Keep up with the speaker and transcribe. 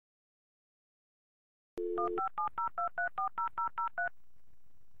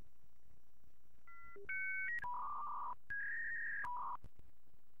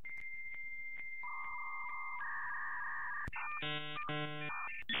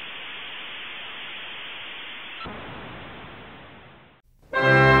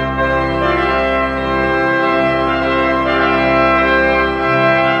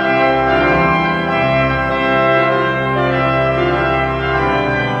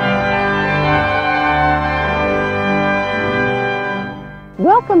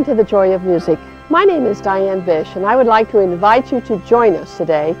Welcome to the Joy of Music. My name is Diane Bish, and I would like to invite you to join us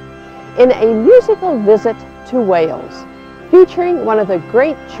today in a musical visit to Wales, featuring one of the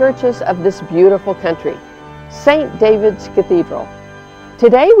great churches of this beautiful country, St. David's Cathedral.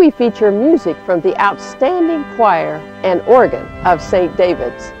 Today we feature music from the outstanding choir and organ of St.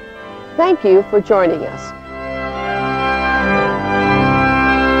 David's. Thank you for joining us.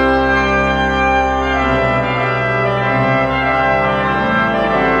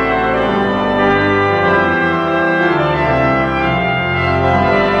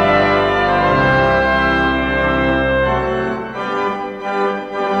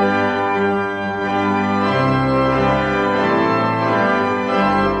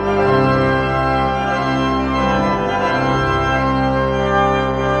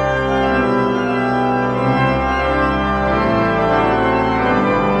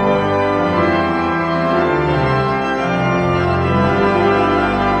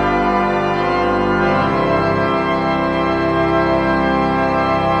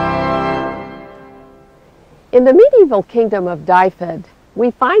 In the medieval kingdom of Dyfed,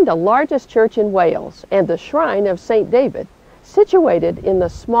 we find the largest church in Wales and the shrine of St. David, situated in the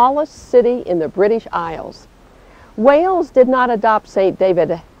smallest city in the British Isles. Wales did not adopt St.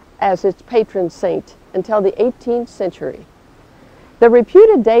 David as its patron saint until the 18th century. The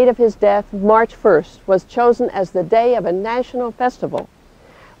reputed date of his death, March 1st, was chosen as the day of a national festival,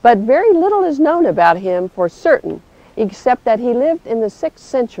 but very little is known about him for certain, except that he lived in the 6th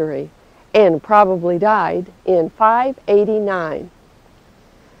century and probably died in 589.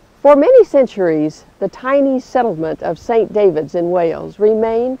 For many centuries, the tiny settlement of St. David's in Wales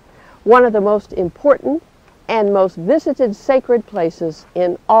remained one of the most important and most visited sacred places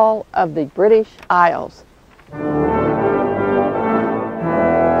in all of the British Isles.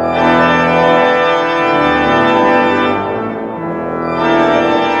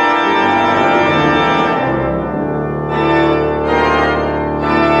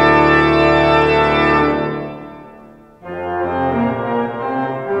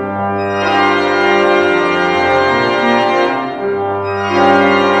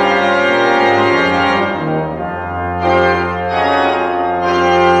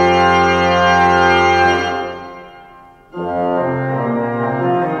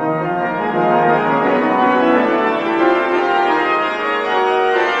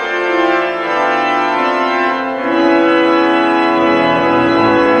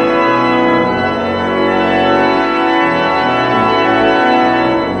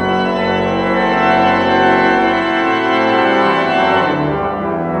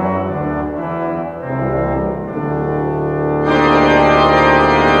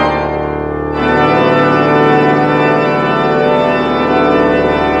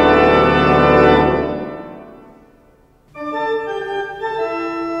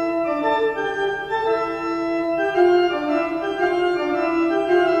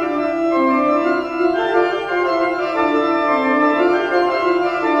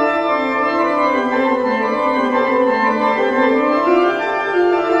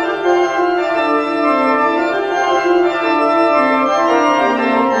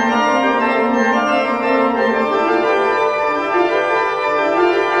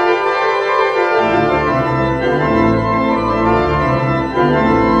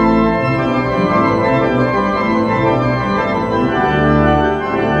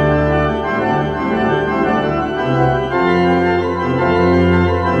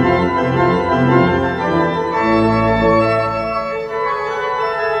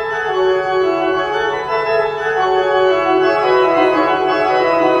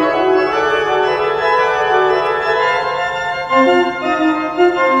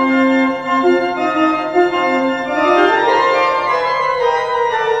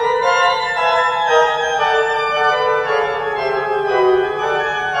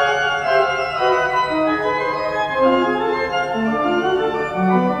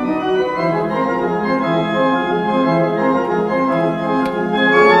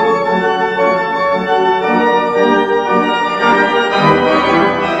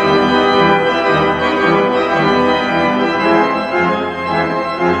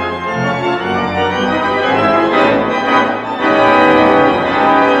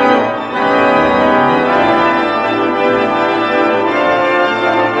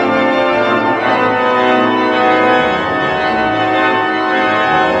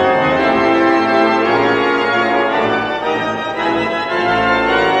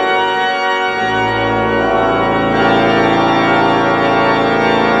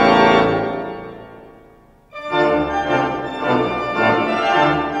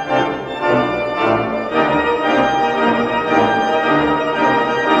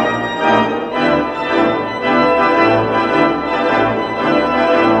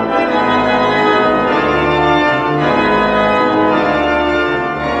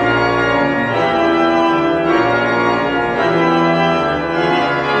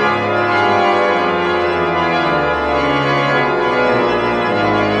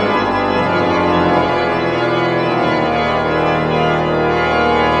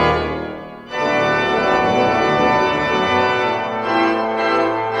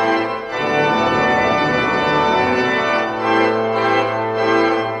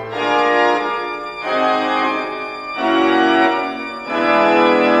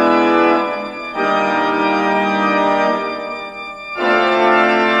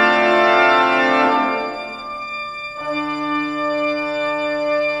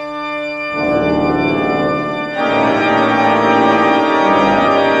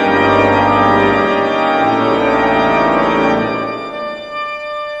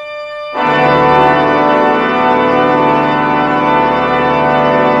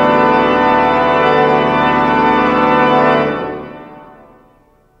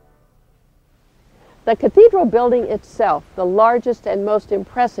 The cathedral building itself, the largest and most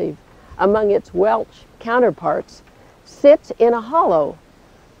impressive among its Welsh counterparts, sits in a hollow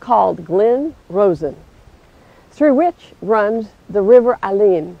called Glen Rosen, through which runs the River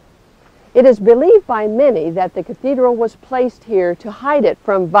Alyn. It is believed by many that the cathedral was placed here to hide it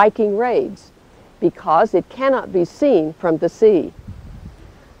from Viking raids, because it cannot be seen from the sea.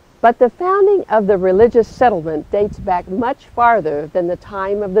 But the founding of the religious settlement dates back much farther than the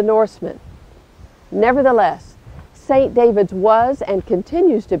time of the Norsemen. Nevertheless, St. David's was and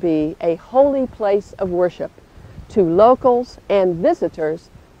continues to be a holy place of worship to locals and visitors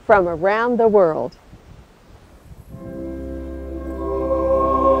from around the world.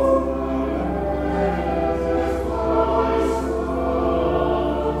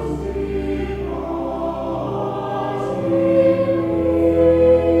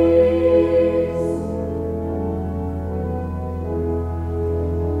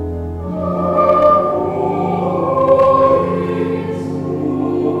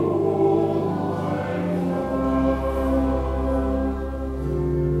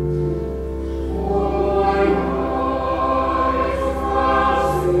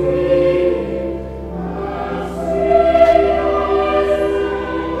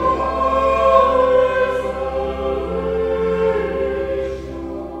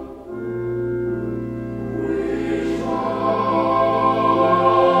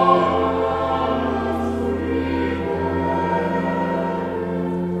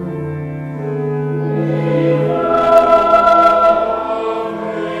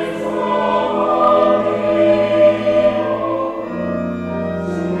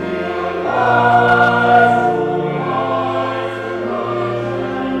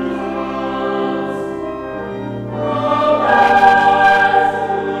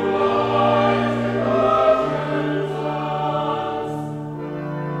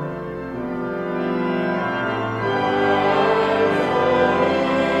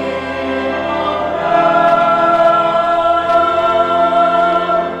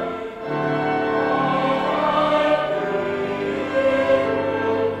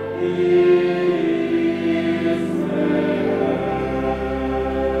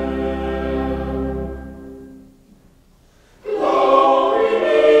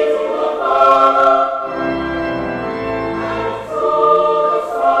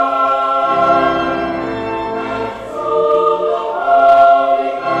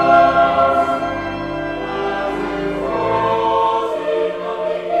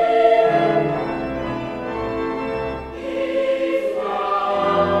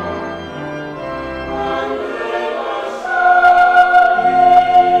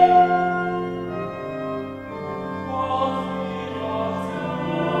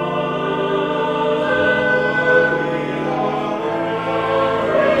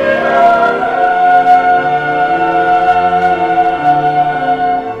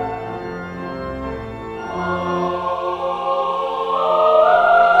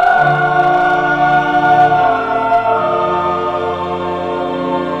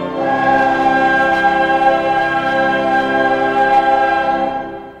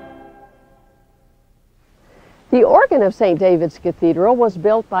 The organ of St. David's Cathedral was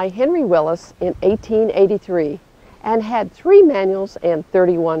built by Henry Willis in 1883 and had 3 manuals and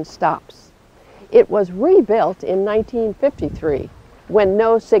 31 stops. It was rebuilt in 1953 when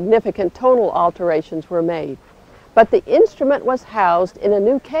no significant tonal alterations were made, but the instrument was housed in a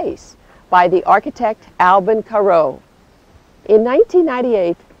new case by the architect Albin Carreau. In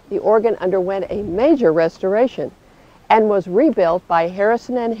 1998, the organ underwent a major restoration and was rebuilt by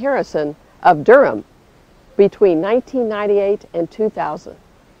Harrison and Harrison of Durham between 1998 and 2000.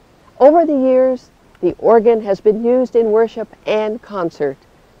 Over the years, the organ has been used in worship and concert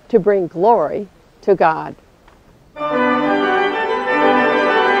to bring glory to God.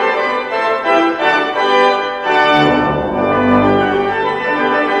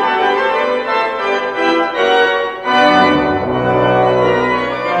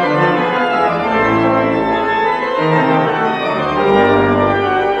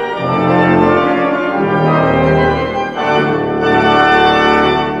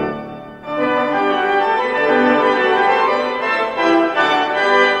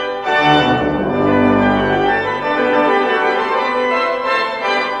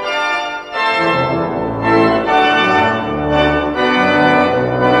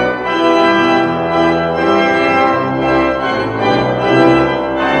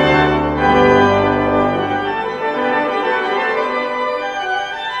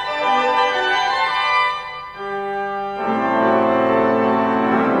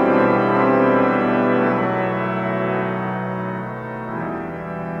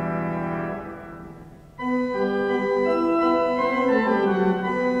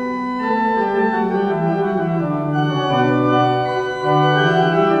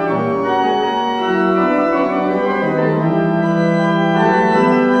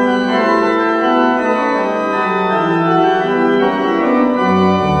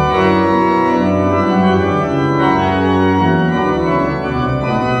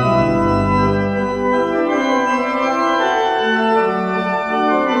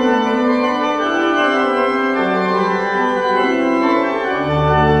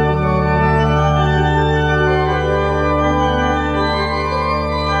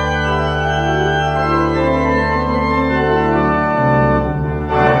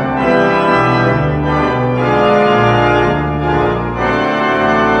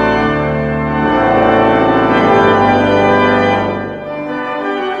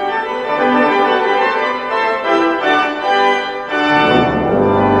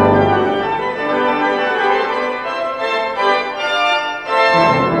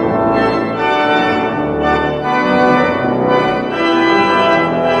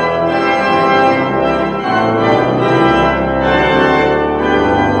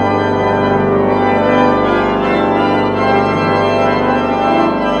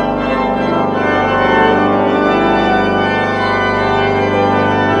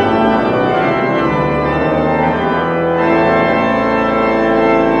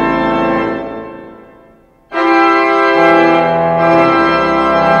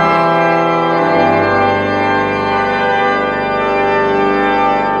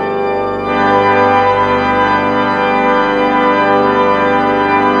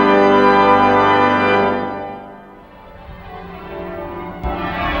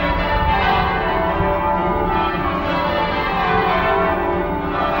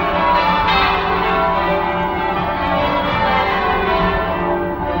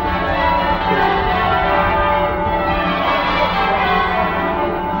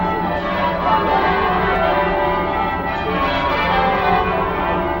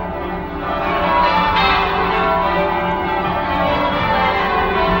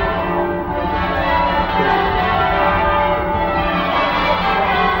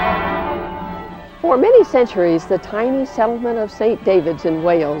 centuries, the tiny settlement of St. David's in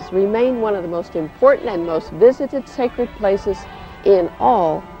Wales remained one of the most important and most visited sacred places in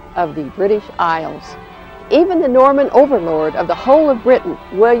all of the British Isles. Even the Norman overlord of the whole of Britain,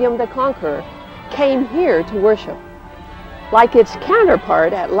 William the Conqueror, came here to worship. Like its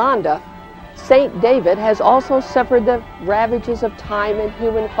counterpart at Llandaff, St. David has also suffered the ravages of time and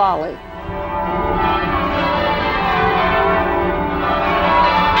human folly.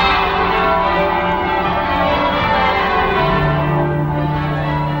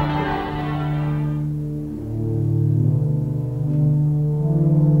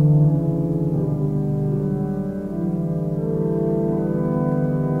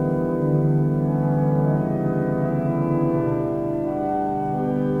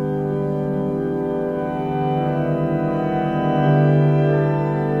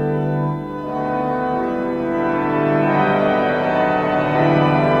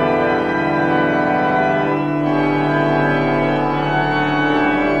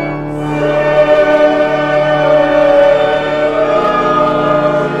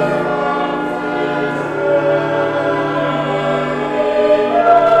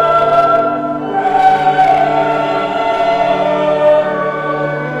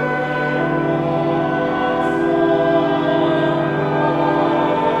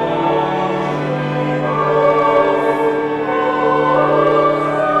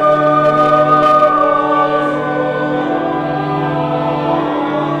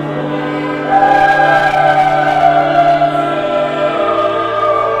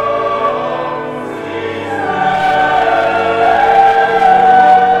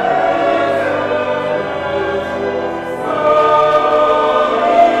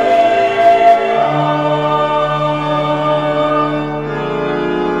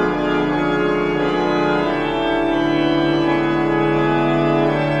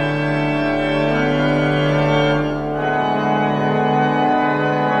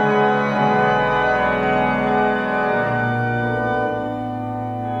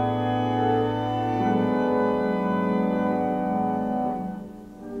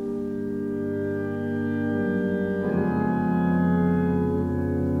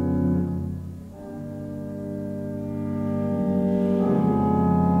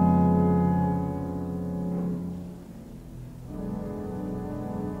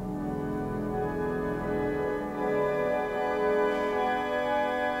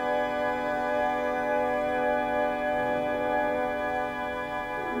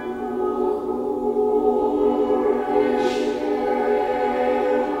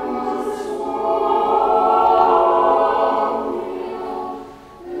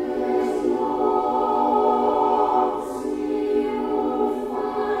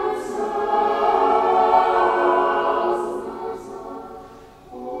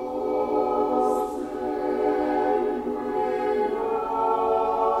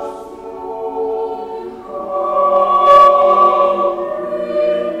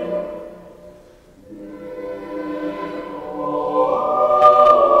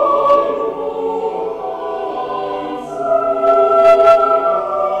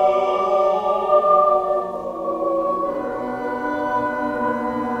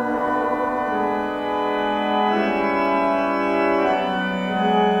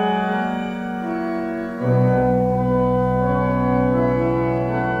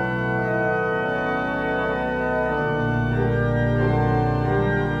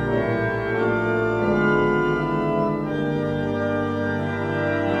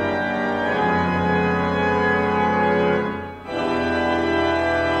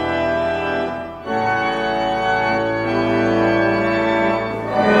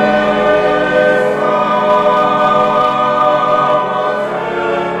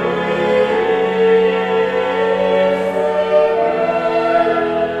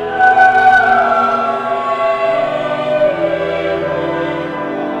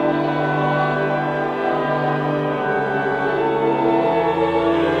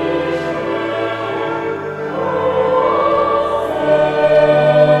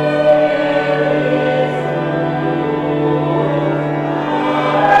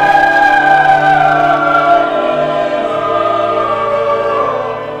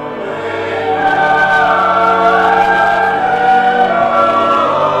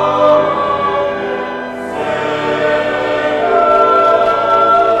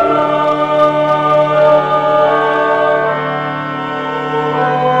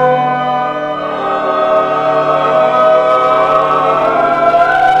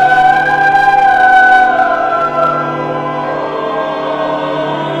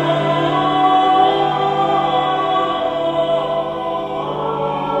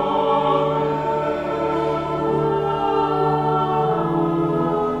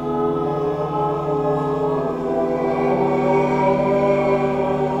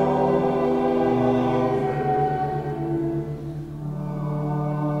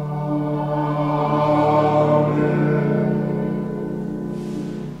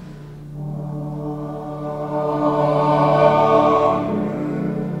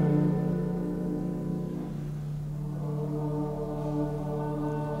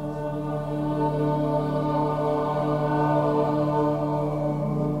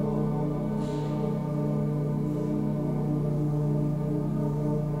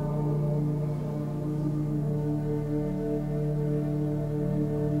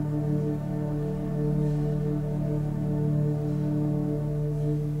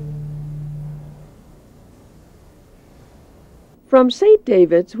 From St.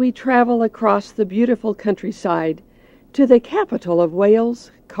 David's, we travel across the beautiful countryside to the capital of Wales,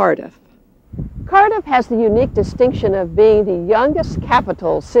 Cardiff. Cardiff has the unique distinction of being the youngest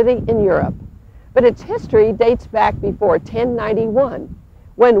capital city in Europe, but its history dates back before 1091,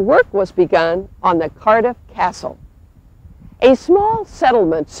 when work was begun on the Cardiff Castle. A small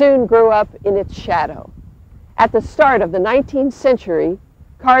settlement soon grew up in its shadow. At the start of the 19th century,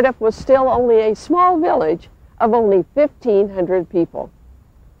 Cardiff was still only a small village of only 1,500 people.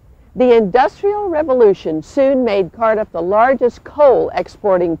 The Industrial Revolution soon made Cardiff the largest coal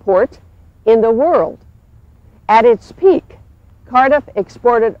exporting port in the world. At its peak, Cardiff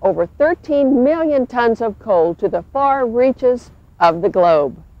exported over 13 million tons of coal to the far reaches of the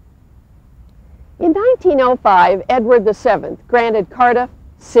globe. In 1905, Edward VII granted Cardiff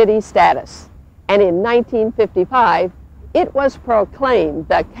city status, and in 1955, it was proclaimed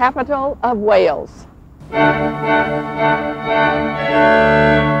the capital of Wales.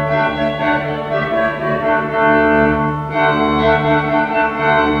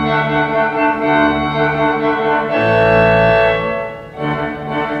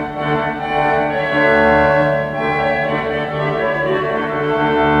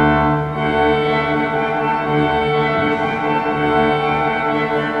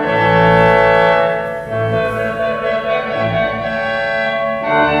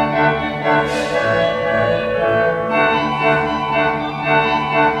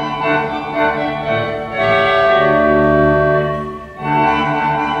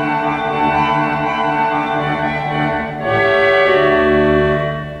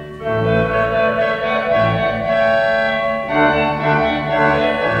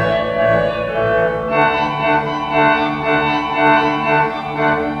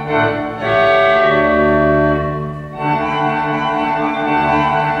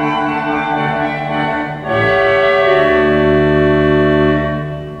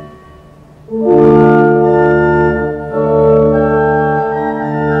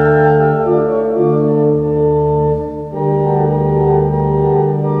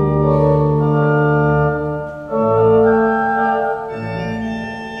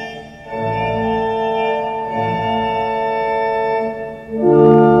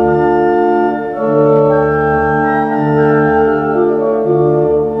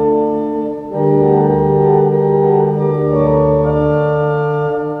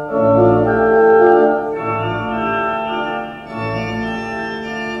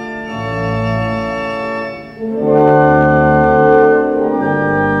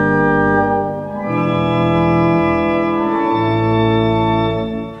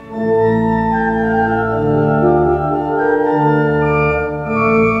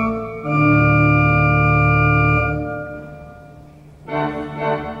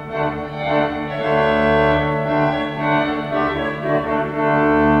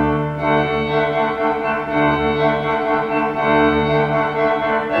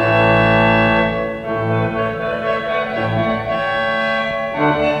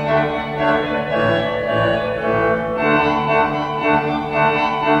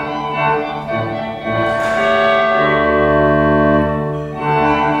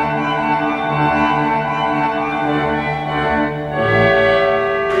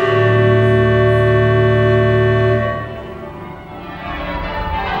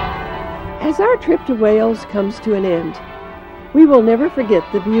 As our trip to Wales comes to an end, we will never forget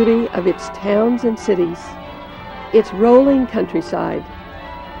the beauty of its towns and cities, its rolling countryside,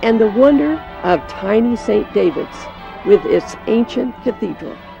 and the wonder of tiny St. David's with its ancient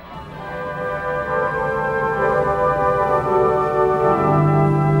cathedral.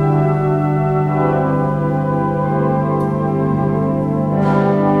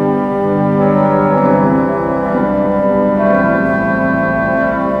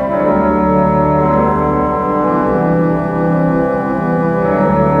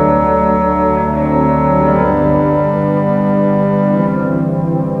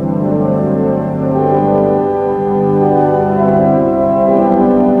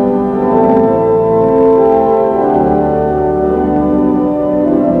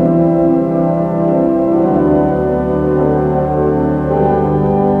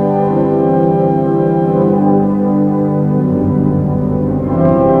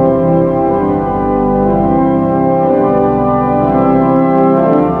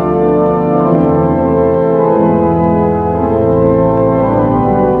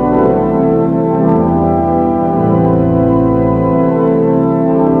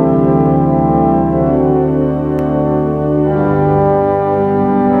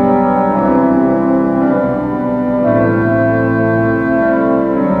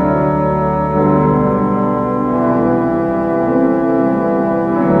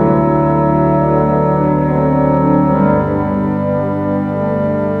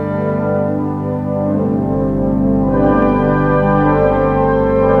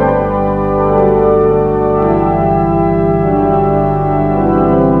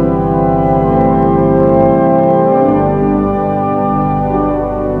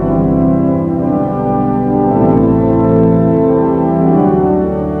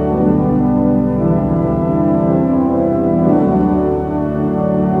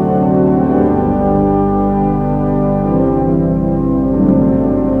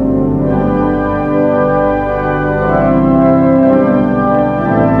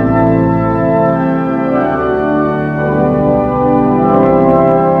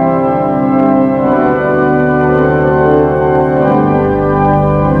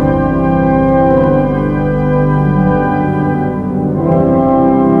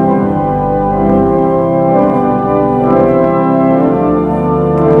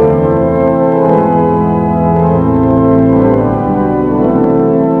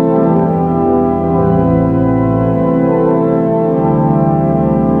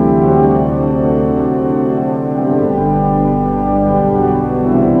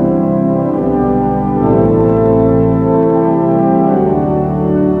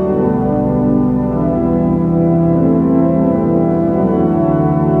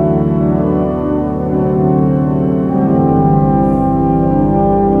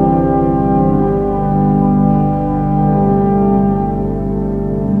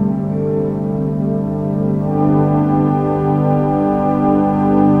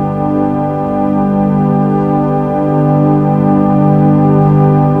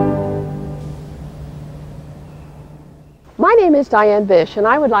 is Diane Bish, and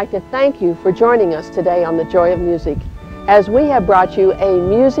I would like to thank you for joining us today on The Joy of Music, as we have brought you a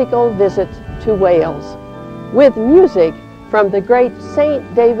musical visit to Wales, with music from the great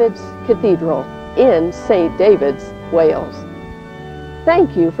St. David's Cathedral in St. David's, Wales.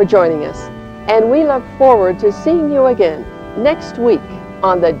 Thank you for joining us, and we look forward to seeing you again next week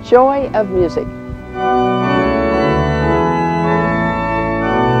on The Joy of Music.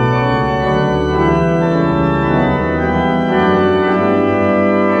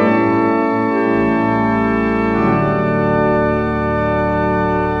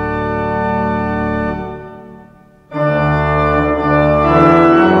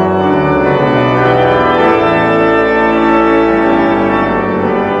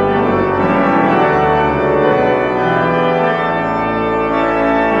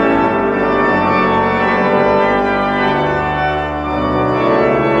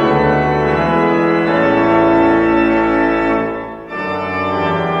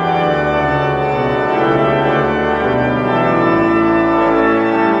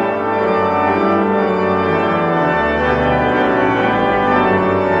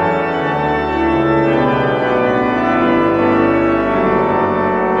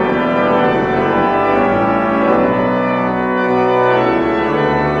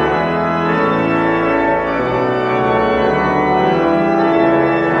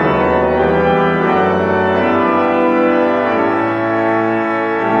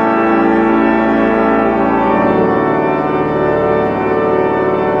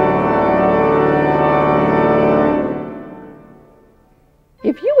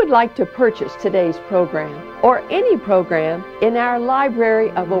 If you would like to purchase today's program or any program in our library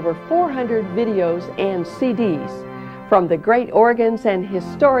of over 400 videos and CDs from the great organs and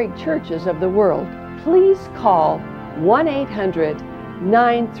historic churches of the world, please call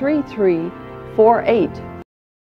 1-800-933-48